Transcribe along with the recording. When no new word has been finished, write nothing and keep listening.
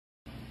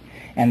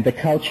And the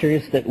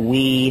cultures that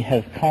we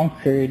have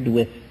conquered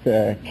with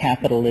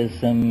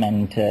capitalism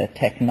and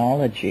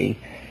technology,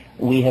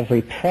 we have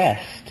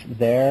repressed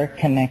their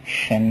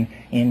connection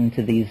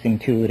into these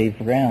intuitive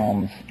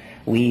realms.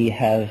 We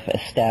have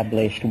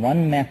established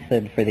one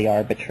method for the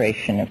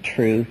arbitration of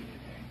truth,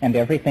 and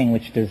everything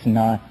which does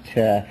not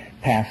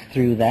pass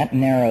through that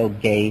narrow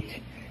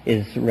gate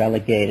is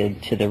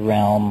relegated to the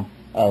realm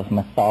of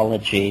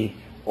mythology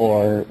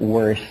or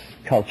worse,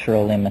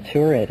 cultural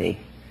immaturity.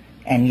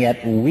 And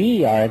yet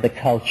we are the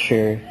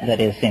culture that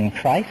is in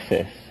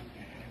crisis.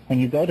 When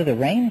you go to the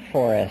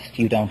rainforest,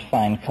 you don't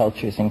find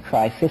cultures in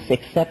crisis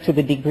except to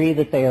the degree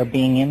that they are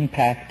being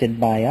impacted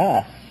by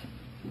us.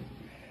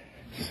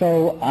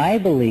 So I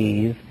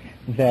believe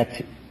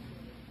that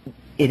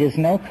it is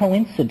no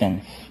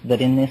coincidence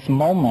that in this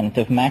moment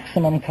of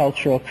maximum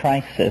cultural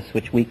crisis,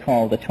 which we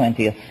call the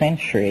 20th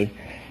century,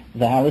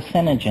 the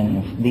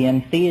hallucinogens, the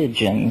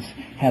entheogens,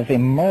 have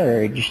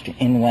emerged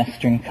in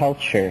Western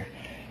culture.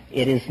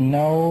 It is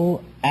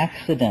no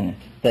accident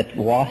that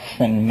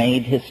Wasson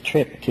made his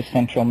trip to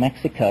central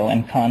Mexico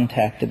and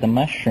contacted the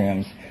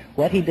mushrooms.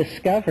 What he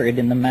discovered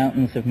in the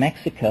mountains of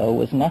Mexico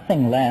was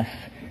nothing less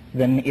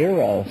than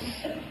Eros,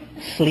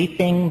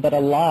 sleeping but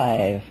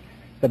alive,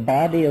 the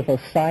body of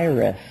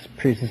Osiris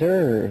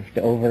preserved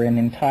over an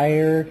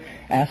entire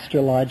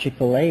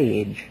astrological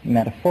age,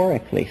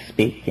 metaphorically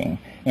speaking.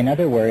 In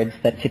other words,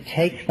 that to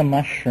take the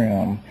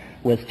mushroom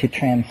was to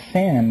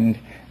transcend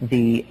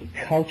the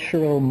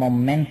cultural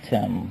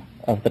momentum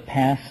of the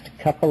past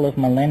couple of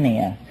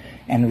millennia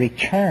and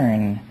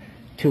return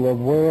to a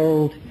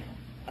world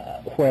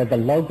where the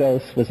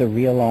logos was a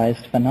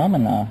realized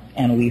phenomena.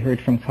 And we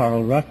heard from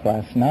Carl Ruck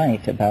last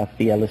night about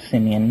the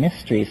Eleusinian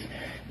mysteries.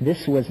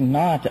 This was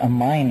not a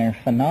minor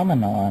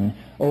phenomenon.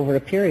 Over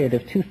a period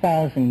of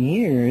 2,000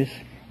 years,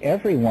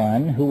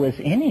 everyone who was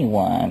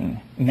anyone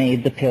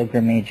made the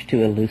pilgrimage to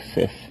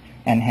Eleusis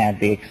and had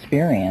the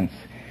experience.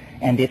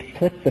 And it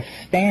put the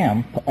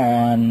stamp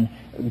on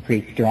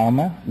Greek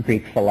drama,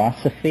 Greek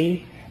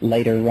philosophy,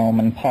 later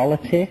Roman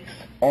politics.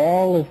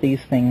 All of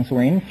these things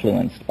were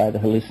influenced by the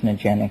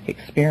hallucinogenic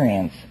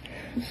experience.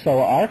 So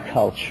our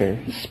culture,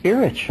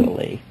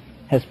 spiritually,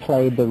 has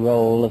played the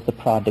role of the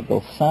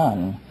prodigal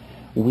son.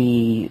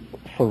 We,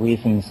 for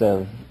reasons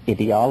of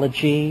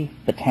ideology,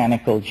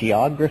 botanical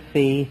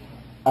geography,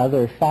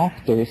 other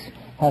factors,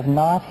 have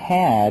not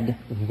had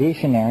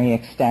visionary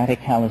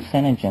ecstatic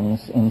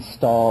hallucinogens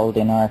installed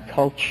in our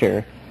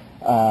culture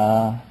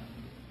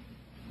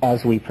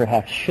as we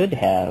perhaps should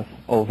have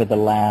over the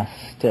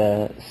last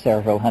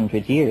several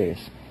hundred years.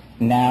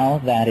 Now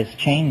that is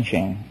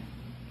changing.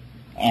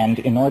 And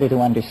in order to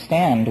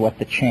understand what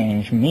the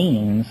change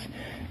means,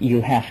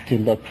 you have to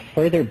look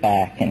further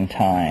back in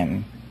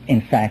time,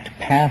 in fact,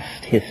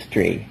 past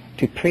history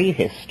to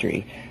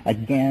prehistory,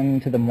 again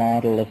to the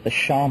model of the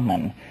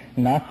shaman,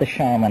 not the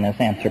shaman as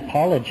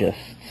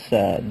anthropologists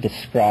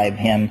describe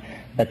him,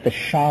 but the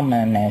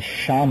shaman as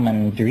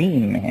shaman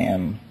dream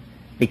him,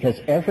 because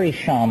every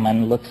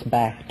shaman looks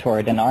back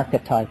toward an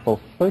archetypal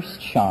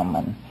first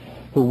shaman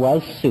who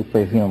was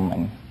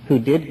superhuman, who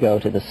did go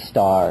to the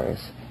stars,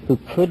 who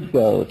could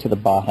go to the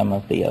bottom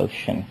of the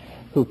ocean,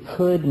 who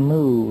could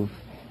move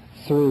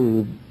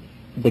through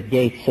the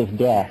gates of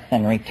death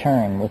and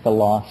return with a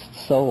lost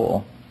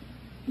soul.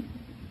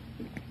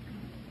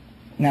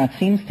 Now, it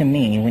seems to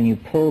me, when you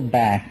pull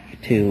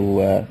back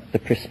to the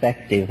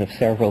perspective of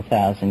several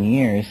thousand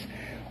years,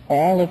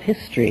 all of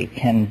history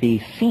can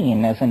be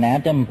seen as an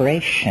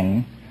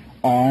adumbration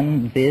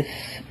on this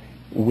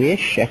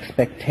wish,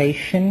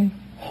 expectation,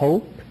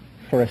 hope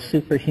for a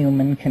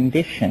superhuman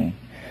condition,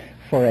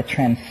 for a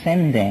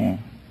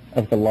transcending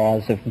of the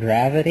laws of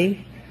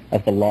gravity,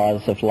 of the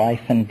laws of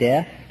life and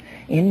death,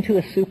 into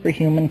a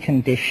superhuman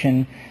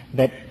condition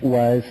that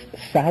was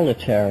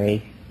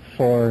salutary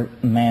for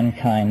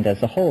mankind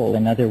as a whole.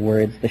 In other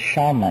words, the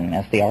shaman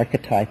as the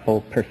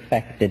archetypal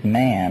perfected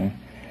man.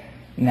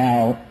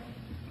 Now,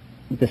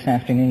 this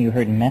afternoon you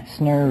heard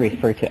Metzner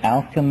refer to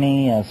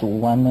alchemy as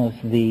one of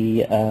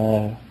the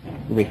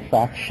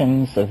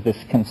refractions of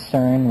this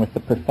concern with the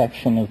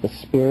perfection of the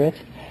spirit.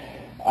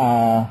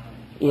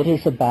 It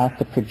is about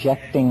the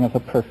projecting of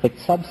a perfect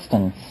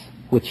substance,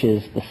 which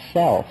is the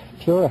self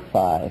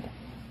purified.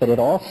 But it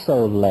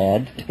also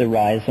led to the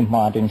rise of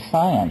modern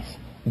science,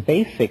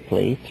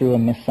 basically through a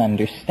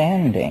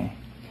misunderstanding.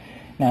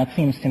 Now, it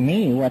seems to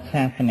me what's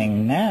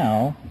happening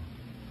now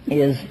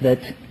is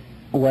that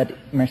what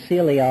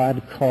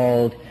Merceliade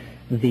called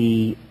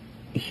the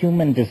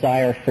human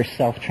desire for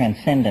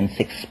self-transcendence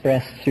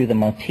expressed through the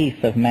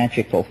motif of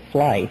magical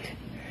flight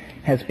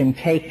has been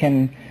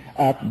taken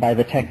up by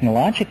the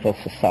technological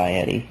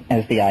society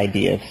as the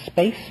idea of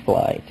space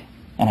flight.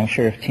 And I'm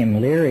sure if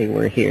Tim Leary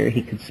were here,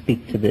 he could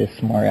speak to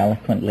this more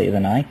eloquently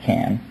than I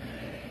can.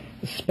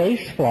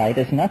 Space flight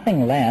is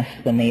nothing less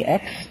than the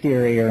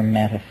exterior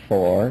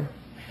metaphor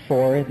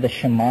for the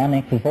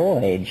shamanic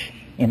voyage.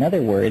 In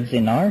other words,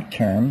 in our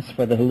terms,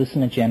 for the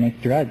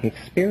hallucinogenic drug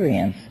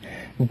experience.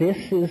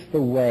 This is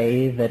the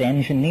way that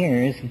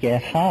engineers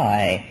get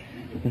high.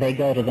 They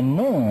go to the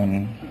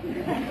moon.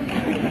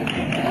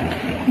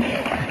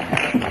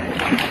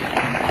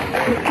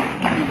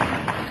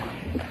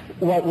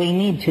 what we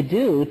need to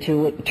do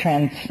to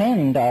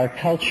transcend our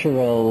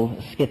cultural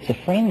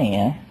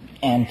schizophrenia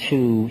and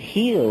to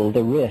heal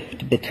the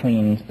rift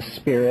between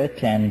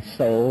spirit and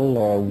soul,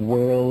 or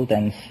world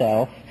and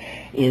self,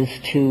 is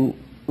to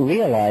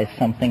realize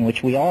something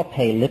which we all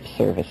pay lip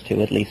service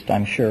to, at least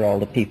I'm sure all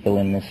the people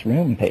in this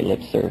room pay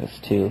lip service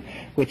to,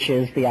 which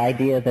is the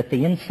idea that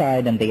the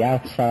inside and the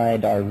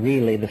outside are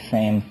really the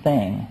same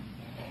thing.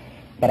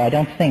 But I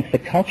don't think the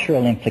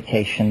cultural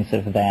implications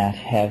of that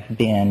have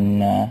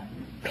been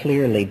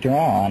clearly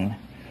drawn.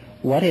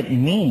 What it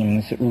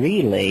means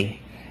really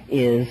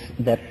is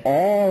that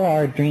all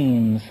our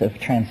dreams of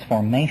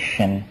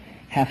transformation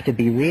have to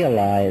be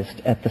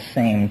realized at the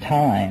same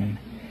time,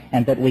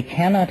 and that we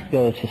cannot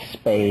go to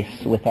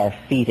space with our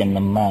feet in the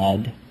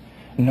mud,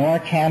 nor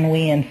can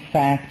we in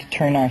fact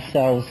turn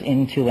ourselves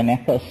into an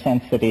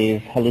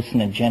eco-sensitive,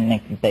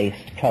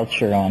 hallucinogenic-based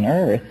culture on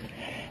Earth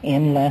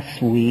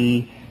unless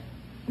we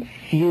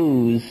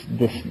fuse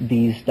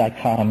these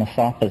dichotomous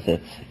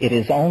opposites. It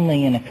is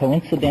only in a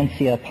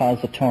coincidentia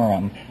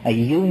oppositorum, a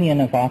union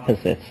of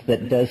opposites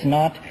that does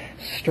not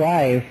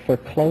strive for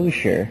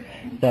closure,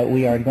 that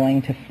we are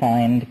going to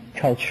find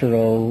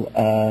cultural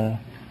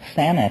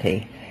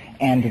sanity.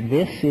 And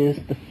this is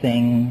the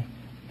thing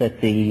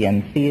that the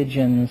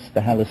entheogens,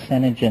 the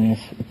hallucinogens,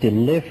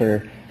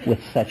 deliver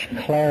with such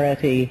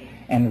clarity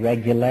and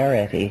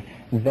regularity.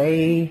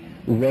 They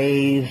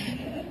raise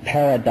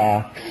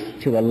paradox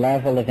to a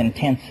level of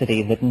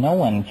intensity that no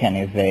one can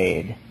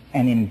evade.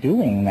 And in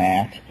doing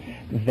that,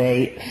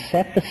 they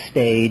set the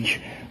stage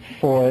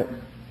for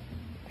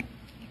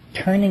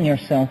turning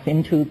yourself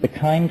into the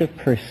kind of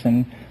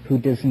person who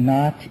does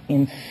not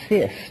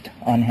insist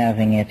on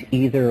having it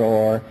either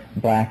or,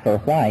 black or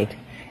white.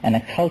 And a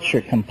culture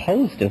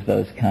composed of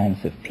those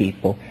kinds of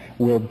people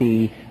will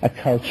be a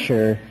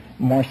culture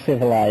more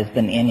civilized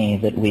than any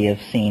that we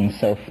have seen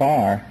so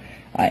far.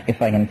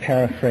 If I can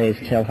paraphrase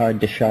Teilhard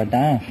de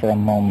Chardin for a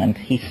moment,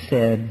 he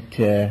said,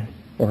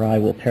 or I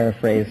will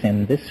paraphrase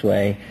him this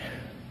way,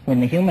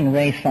 when the human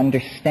race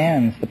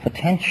understands the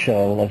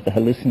potential of the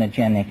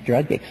hallucinogenic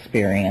drug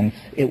experience,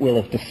 it will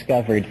have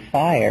discovered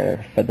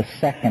fire for the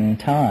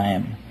second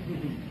time.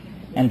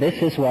 And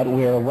this is what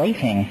we're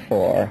waiting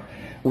for.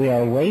 We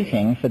are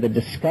waiting for the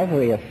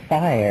discovery of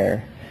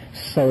fire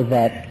so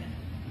that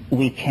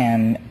we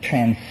can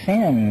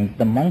transcend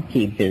the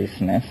monkey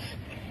business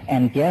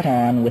and get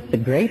on with the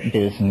great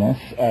business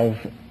of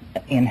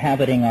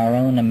inhabiting our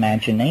own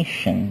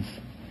imaginations.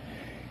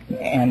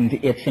 And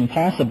it's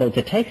impossible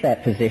to take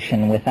that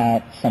position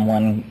without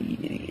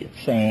someone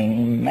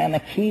saying,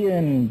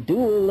 Manichaean,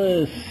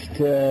 dualist,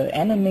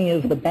 enemy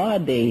of the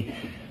body,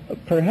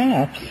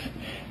 perhaps.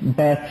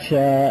 But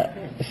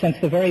since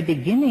the very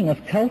beginning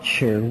of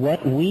culture,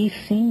 what we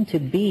seem to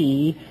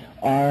be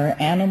are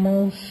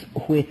animals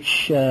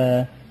which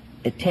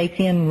take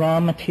in raw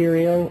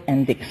material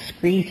and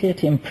excrete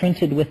it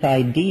imprinted with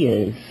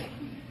ideas.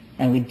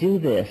 And we do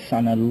this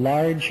on a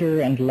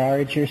larger and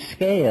larger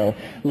scale,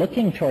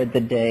 looking toward the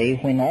day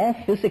when all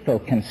physical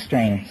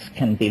constraints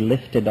can be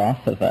lifted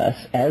off of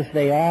us, as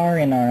they are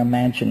in our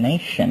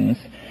imaginations,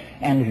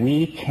 and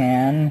we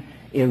can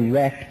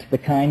erect the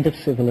kind of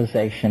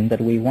civilization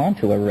that we want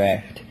to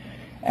erect.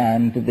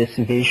 And this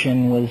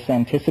vision was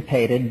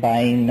anticipated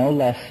by no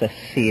less a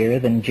seer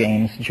than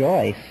James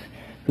Joyce,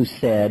 who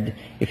said,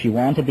 if you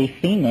want to be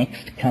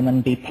phoenixed, come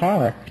and be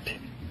parked.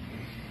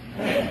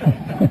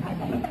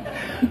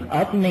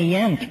 Up in the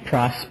Yent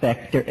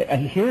prospector,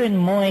 here in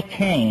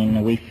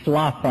Moycane, we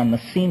flop on the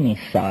seamy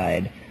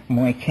side.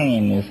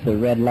 Moycane is the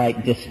red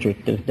light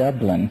district of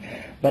Dublin.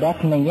 But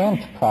up in the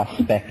Yent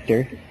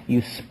prospector,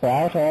 you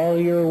sprout all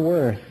your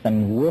worth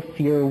and woof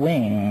your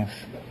wings.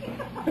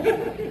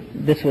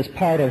 This was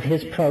part of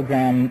his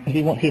program.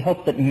 He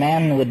hoped that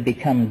man would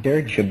become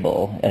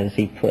dirigible, as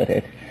he put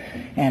it.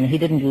 And he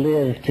didn't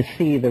live to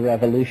see the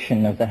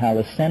revolution of the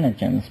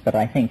hallucinogens, but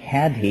I think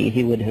had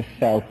he would have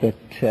felt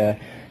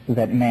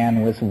that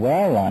man was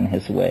well on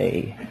his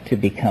way to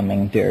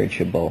becoming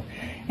dirigible.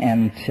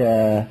 And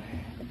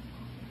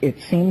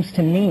it seems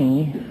to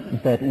me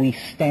that we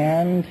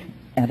stand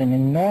at an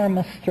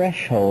enormous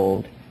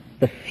threshold.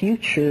 The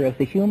future of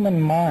the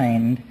human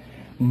mind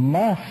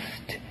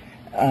must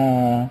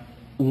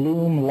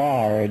loom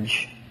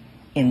large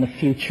in the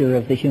future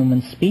of the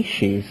human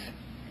species.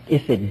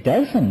 If it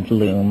doesn't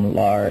loom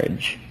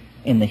large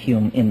in the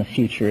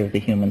future of the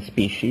human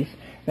species,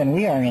 then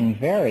we are in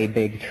very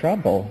big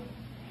trouble.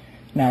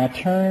 Now, a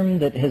term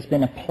that has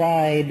been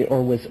applied,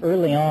 or was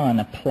early on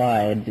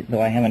applied,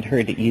 though I haven't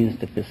heard it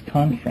used at this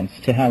conference,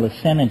 to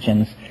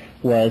hallucinogens,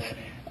 was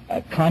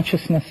a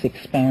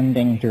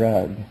consciousness-expanding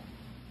drug.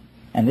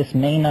 And this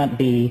may not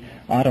be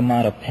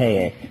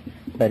automatopoeic,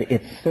 but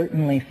it's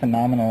certainly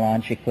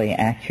phenomenologically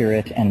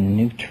accurate and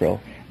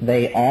neutral.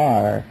 They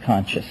are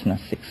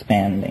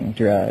consciousness-expanding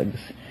drugs.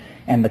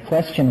 And the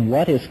question,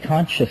 what is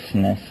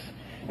consciousness,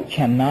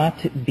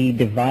 cannot be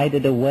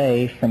divided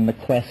away from the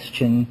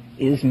question,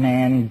 is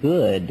man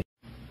good?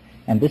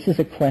 And this is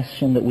a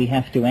question that we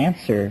have to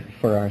answer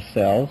for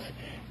ourselves,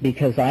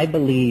 because I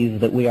believe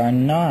that we are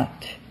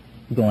not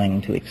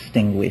going to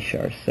extinguish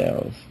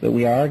ourselves, that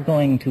we are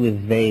going to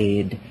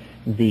evade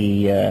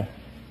the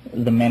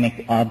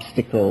many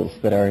obstacles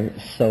that are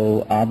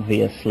so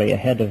obviously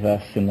ahead of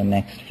us in the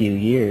next few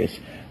years.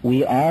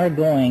 We are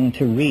going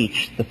to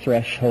reach the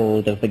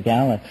threshold of the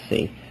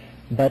galaxy,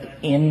 but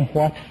in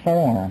what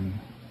form?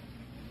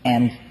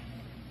 And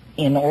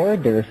in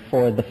order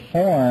for the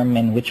form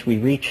in which we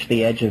reach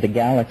the edge of the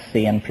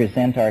galaxy and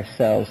present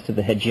ourselves to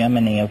the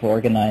hegemony of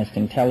organized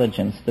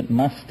intelligence that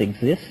must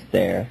exist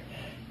there,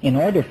 in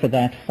order for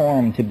that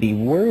form to be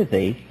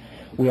worthy,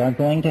 we are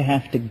going to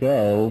have to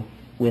go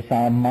with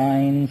our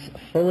minds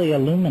fully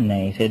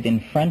illuminated in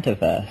front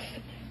of us.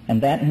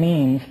 And that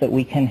means that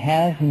we can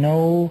have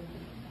no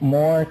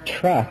more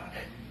truck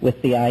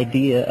with the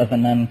idea of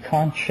an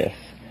unconscious,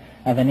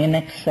 of an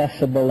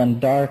inaccessible and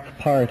dark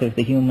part of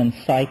the human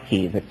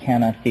psyche that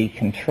cannot be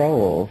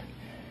controlled.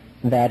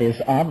 That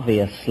is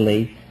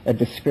obviously a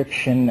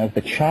description of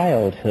the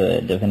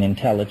childhood of an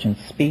intelligent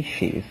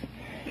species.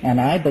 And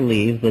I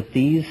believe that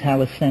these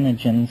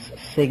hallucinogens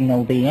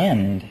signal the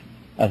end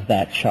of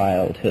that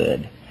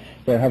childhood.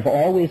 There have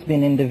always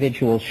been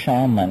individual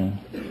shamans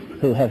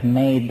who have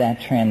made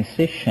that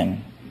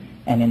transition,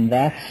 and in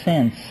that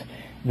sense,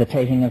 the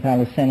taking of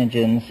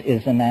hallucinogens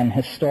is an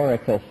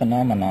historical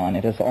phenomenon.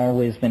 It has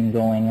always been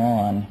going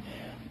on.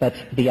 But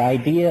the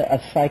idea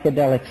of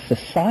psychedelic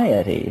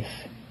societies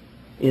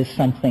is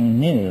something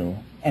new.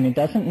 And it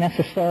doesn't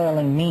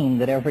necessarily mean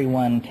that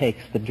everyone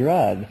takes the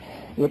drug.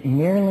 It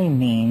merely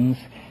means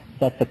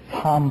that the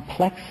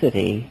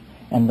complexity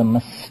and the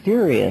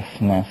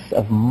mysteriousness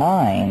of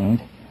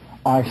mind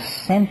are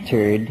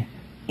centered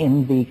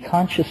in the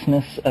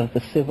consciousness of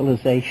the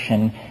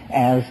civilization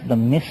as the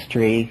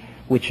mystery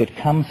which it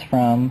comes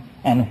from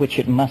and which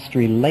it must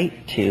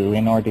relate to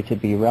in order to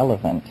be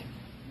relevant.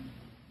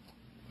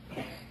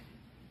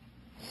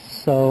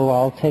 So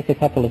I'll take a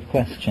couple of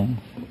questions.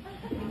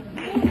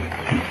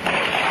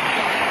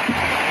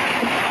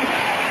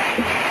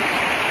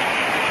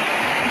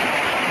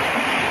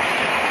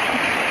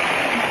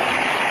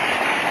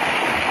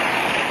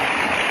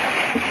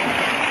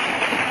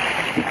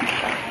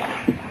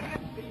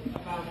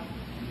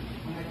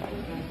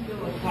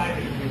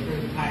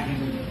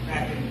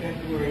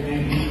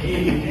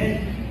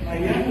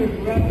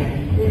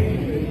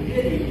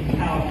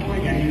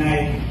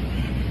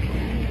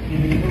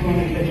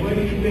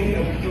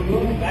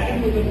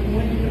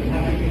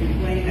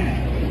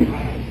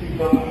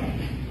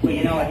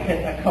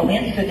 A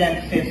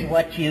coincidence is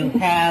what you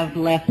have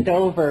left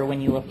over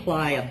when you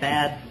apply a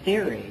bad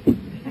theory.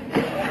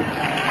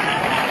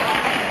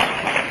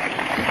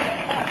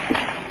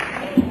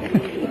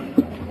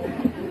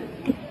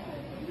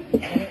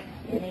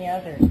 Any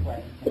other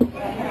questions?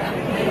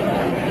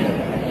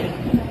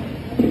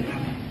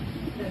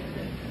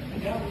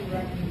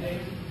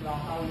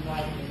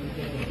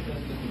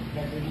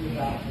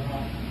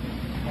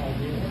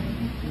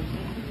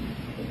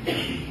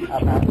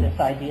 About this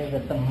idea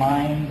that the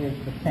mind is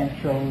the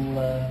central,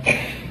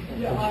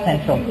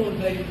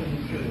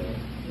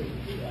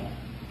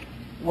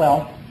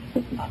 Well,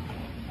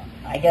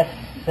 I guess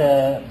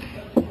the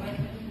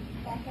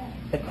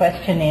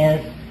question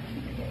is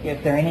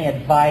there any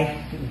advice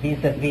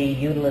vis-a-vis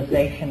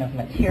utilization of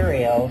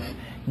materials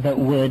that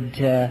would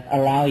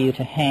allow you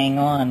to hang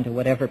on to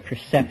whatever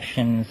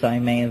perceptions I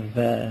may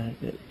have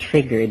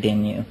triggered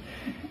in you?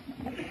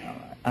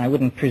 I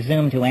wouldn't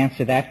presume to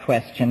answer that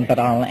question, but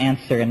I'll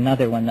answer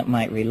another one that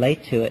might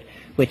relate to it,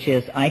 which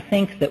is I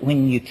think that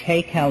when you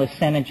take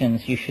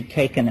hallucinogens, you should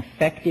take an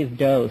effective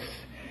dose,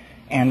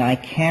 and I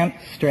can't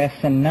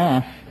stress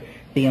enough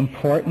the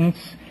importance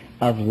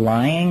of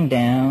lying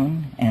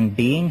down and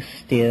being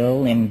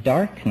still in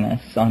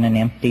darkness on an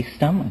empty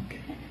stomach.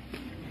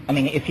 I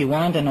mean, if you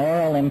want an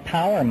oral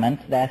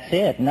empowerment, that's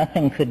it.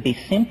 Nothing could be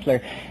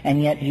simpler.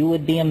 And yet you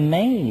would be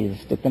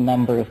amazed at the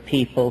number of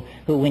people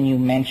who, when you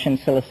mention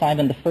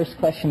psilocybin, the first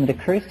question that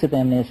occurs to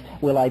them is,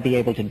 will I be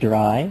able to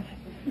drive?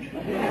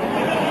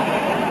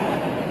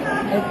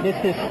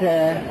 This is...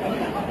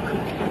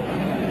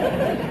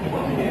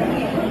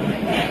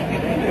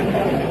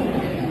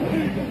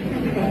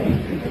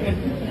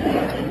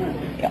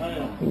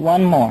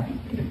 One more.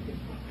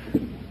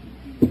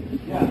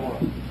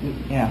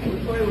 Yeah.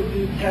 Which way would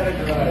you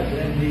categorize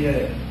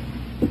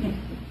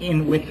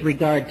NDA? With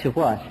regard to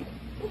what?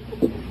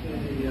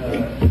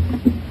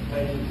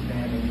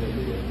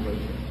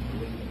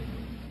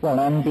 Well,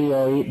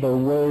 NDA, the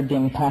word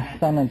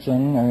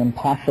empathenogen or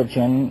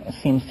empathogen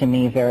seems to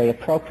me very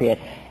appropriate.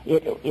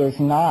 It is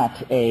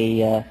not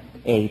a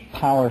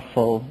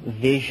powerful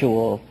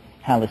visual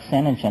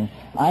hallucinogen.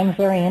 I'm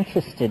very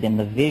interested in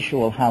the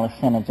visual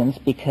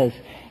hallucinogens because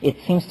it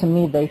seems to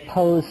me they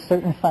pose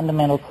certain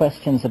fundamental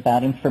questions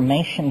about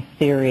information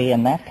theory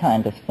and that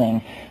kind of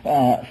thing.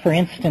 For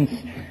instance,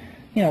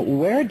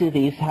 where do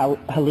these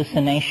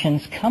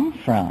hallucinations come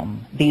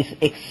from? These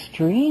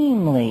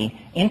extremely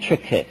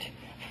intricate,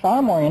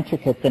 far more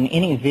intricate than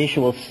any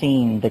visual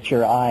scene that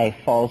your eye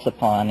falls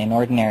upon in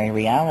ordinary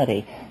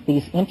reality.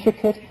 These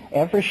intricate,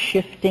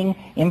 ever-shifting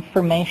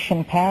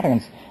information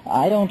patterns,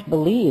 I don't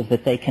believe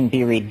that they can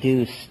be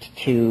reduced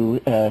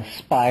to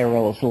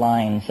spirals,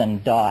 lines,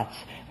 and dots.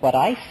 What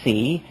I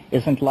see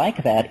isn't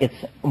like that.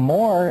 It's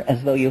more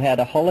as though you had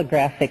a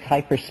holographic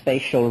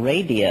hyperspatial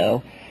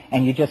radio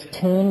and you just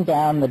tune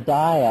down the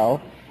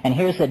dial, and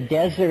here's a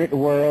desert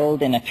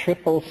world in a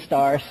triple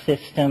star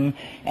system,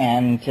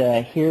 and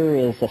here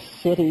is a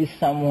city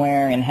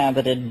somewhere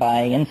inhabited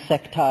by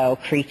insectile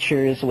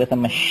creatures with a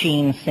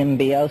machine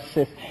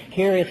symbiosis.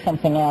 Here is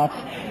something else,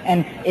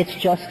 and it's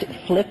just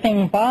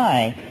flipping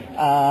by.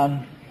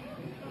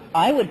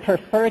 I would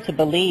prefer to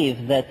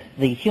believe that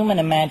the human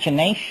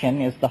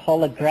imagination is the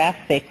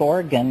holographic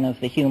organ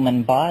of the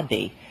human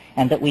body,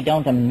 and that we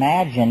don't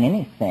imagine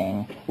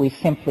anything. We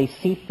simply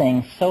see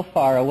things so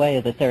far away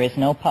that there is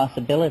no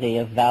possibility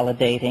of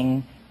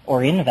validating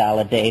or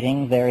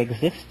invalidating their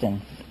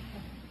existence.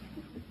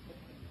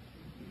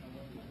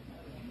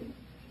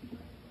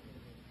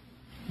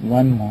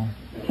 One more.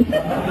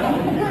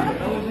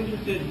 I was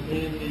interested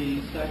in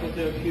the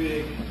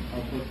psychotherapeutic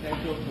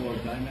potential for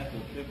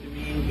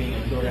dimethyltryptamine being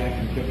a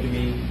short-acting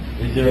tryptamine.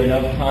 Is there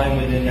enough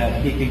time within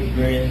that peak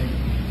experience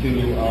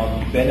to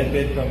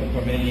benefit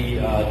from any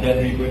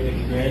death-rebirth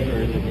experience, or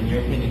is it, in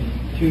your opinion,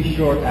 too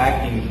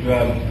short-acting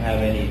drugs have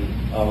any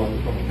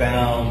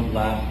profound,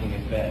 lasting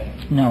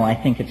effect? No, I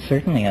think it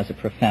certainly has a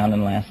profound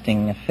and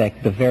lasting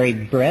effect. The very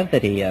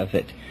brevity of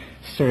it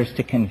serves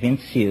to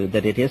convince you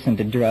that it isn't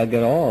a drug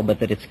at all, but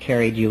that it's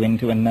carried you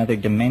into another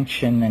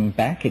dimension and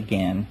back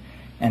again.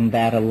 And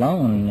that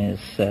alone is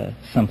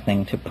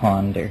something to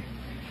ponder.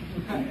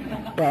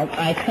 Well,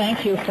 I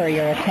thank you for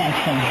your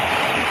attention.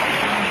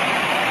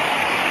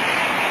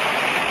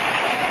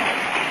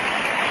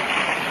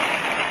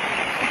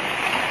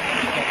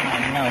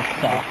 No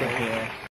soccer here.